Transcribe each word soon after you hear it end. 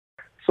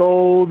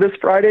So this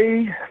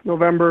Friday,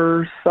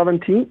 November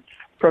 17th,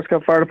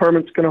 Prescott Fire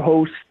Department's going to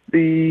host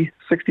the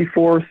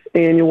 64th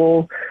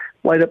annual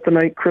Light Up the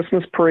Night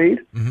Christmas Parade,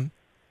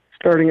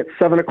 starting at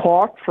 7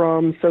 o'clock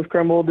from South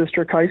Grenville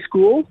District High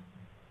School,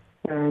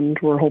 and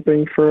we're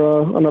hoping for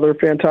another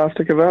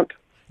fantastic event.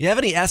 You have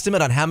any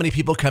estimate on how many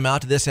people come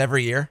out to this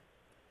every year?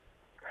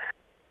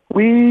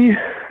 We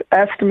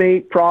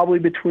estimate probably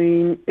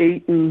between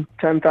 8,000 and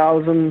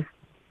 10,000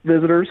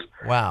 visitors.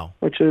 Wow.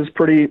 Which is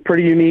pretty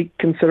unique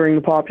considering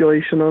the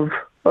population of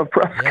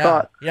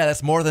Prescott. Yeah,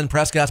 that's more than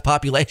Prescott's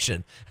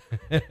population.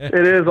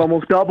 It is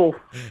almost double.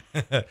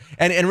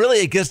 and really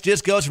it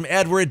just goes from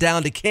Edward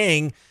down to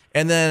King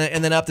and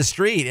then up the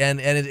street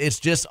and it's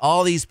just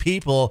all these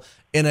people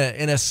in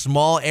a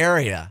small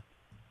area.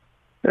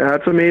 Yeah,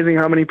 it's amazing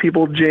how many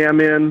people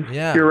jam in.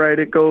 Yeah. You're right,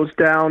 it goes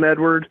down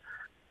Edward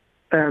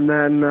and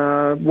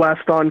then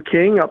west on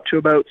King up to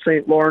about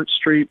St. Lawrence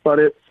Street, but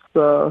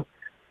it's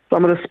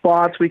some of the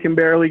spots we can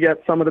barely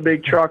get some of the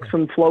big trucks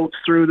and floats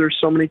through. There's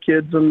so many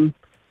kids and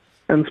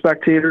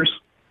spectators.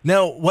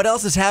 Now, what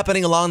else is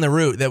happening along the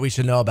route that we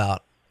should know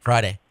about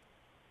Friday?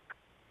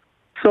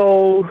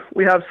 So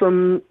we have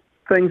some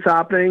things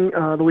happening.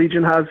 The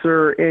Legion has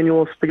their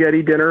annual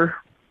spaghetti dinner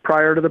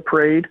prior to the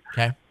parade.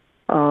 Okay.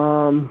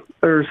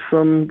 There's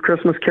some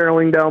Christmas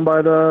caroling down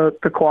by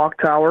the clock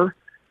tower.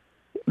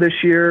 This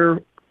year,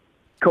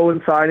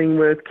 coinciding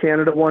with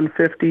Canada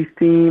 150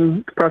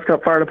 theme, the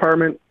Prescott Fire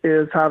Department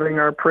is having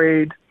our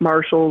parade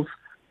marshals.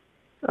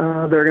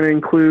 They're going to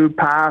include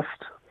past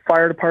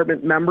fire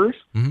department members.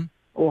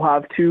 We'll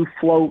have 2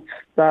 floats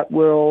that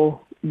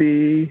will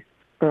be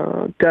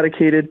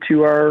dedicated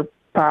to our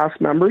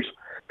past members.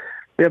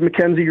 We have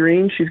Mackenzie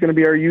Green. She's going to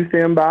be our youth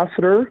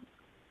ambassador.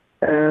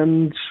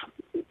 And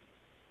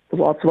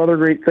lots of other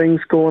great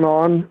things going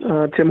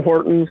on. Tim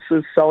Hortons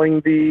is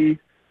selling the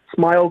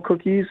Smile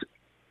cookies,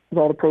 with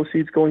all the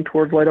proceeds going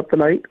towards Light Up the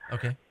Night.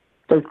 Okay.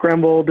 South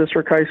Grenville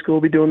District High School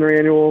will be doing their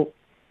annual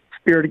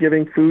Spirit of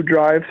Giving food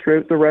drive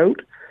throughout the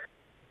route.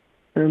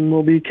 And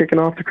we'll be kicking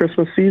off the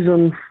Christmas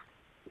season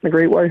in a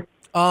great way.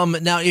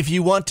 Now, if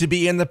you want to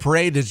be in the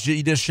parade, did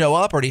you just show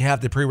up, or do you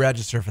have to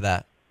pre-register for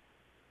that?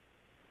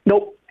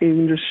 Nope. You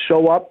can just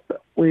show up.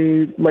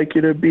 We'd like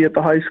you to be at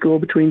the high school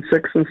between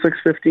 6 and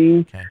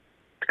 6:15 Okay.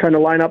 to kind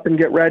of line up and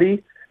get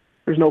ready.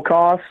 There's no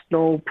cost,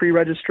 no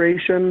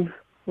pre-registration.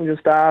 We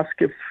just ask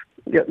if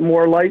you get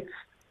more lights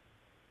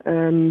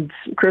and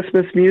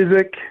Christmas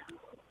music,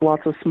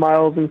 lots of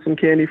smiles and some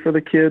candy for the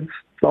kids.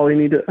 That's all you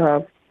need to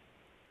have.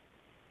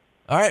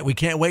 All right, we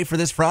can't wait for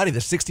this Friday,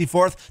 the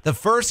 64th, the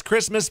first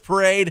Christmas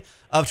parade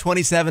of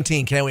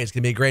 2017. Can't wait. It's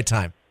going to be a great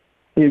time.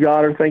 You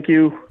got her. Thank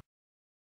you.